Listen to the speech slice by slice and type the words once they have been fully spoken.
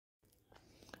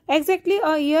Exactly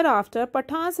a year after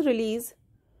Pathan's release,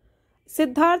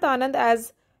 Siddharth Anand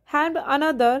has had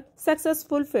another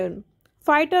successful film.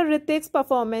 Fighter Hrithik's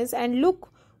performance and look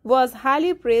was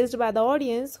highly praised by the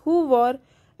audience, who were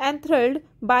enthralled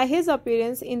by his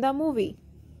appearance in the movie.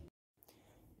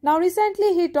 Now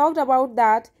recently he talked about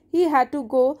that he had to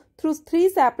go through 3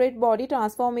 separate body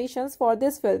transformations for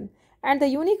this film and the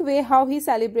unique way how he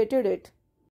celebrated it.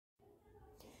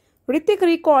 Hrithik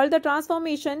recalled the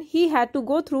transformation he had to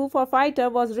go through for Fighter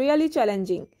was really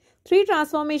challenging. 3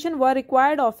 transformations were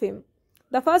required of him.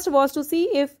 The first was to see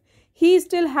if he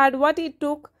still had what it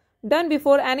took done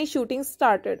before any shooting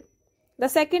started. The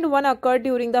second one occurred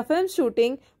during the film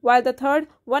shooting, while the third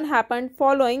one happened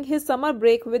following his summer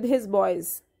break with his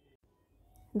boys.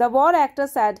 The war actor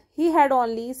said he had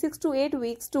only 6 to 8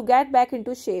 weeks to get back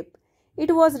into shape.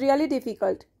 It was really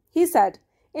difficult, he said.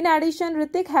 In addition,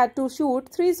 Hrithik had to shoot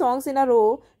 3 songs in a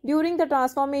row during the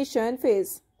transformation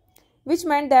phase, which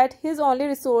meant that his only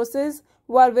resources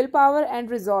were willpower and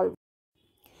resolve.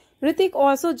 Hrithik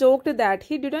also joked that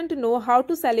he didn't know how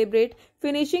to celebrate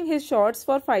finishing his shots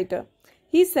for Fighter.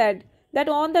 He said that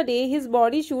on the day his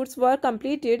body shoots were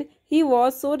completed, he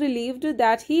was so relieved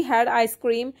that he had ice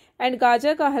cream and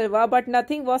gajar ka halwa, but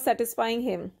nothing was satisfying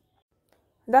him.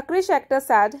 The Krish actor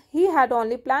said he had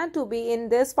only planned to be in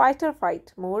this fighter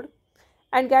fight mode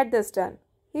and get this done.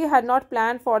 He had not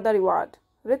planned for the reward.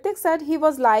 Hrithik said he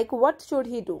was like, what should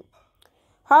he do?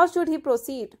 How should he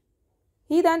proceed?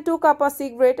 He then took up a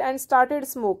cigarette and started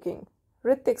smoking,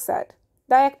 Hrithik said.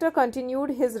 The actor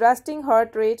continued. His resting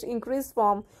heart rate increased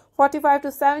from 45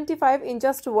 to 75 in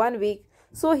just 1 week,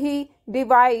 so he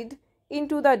dived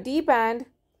into the deep end,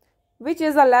 which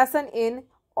is a lesson in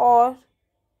awe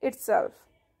itself.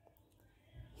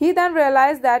 He then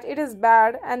realized that it is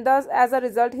bad, and thus as a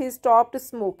result he stopped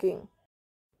smoking.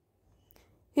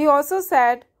 He also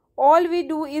said, all we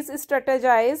do is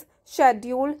strategize,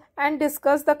 schedule and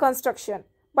discuss the construction.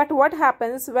 But what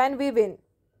happens when we win?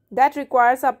 That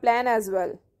requires a plan as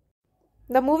well.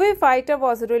 The movie Fighter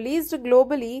was released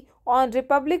globally on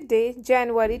Republic Day,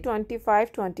 January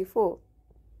 25, 2024.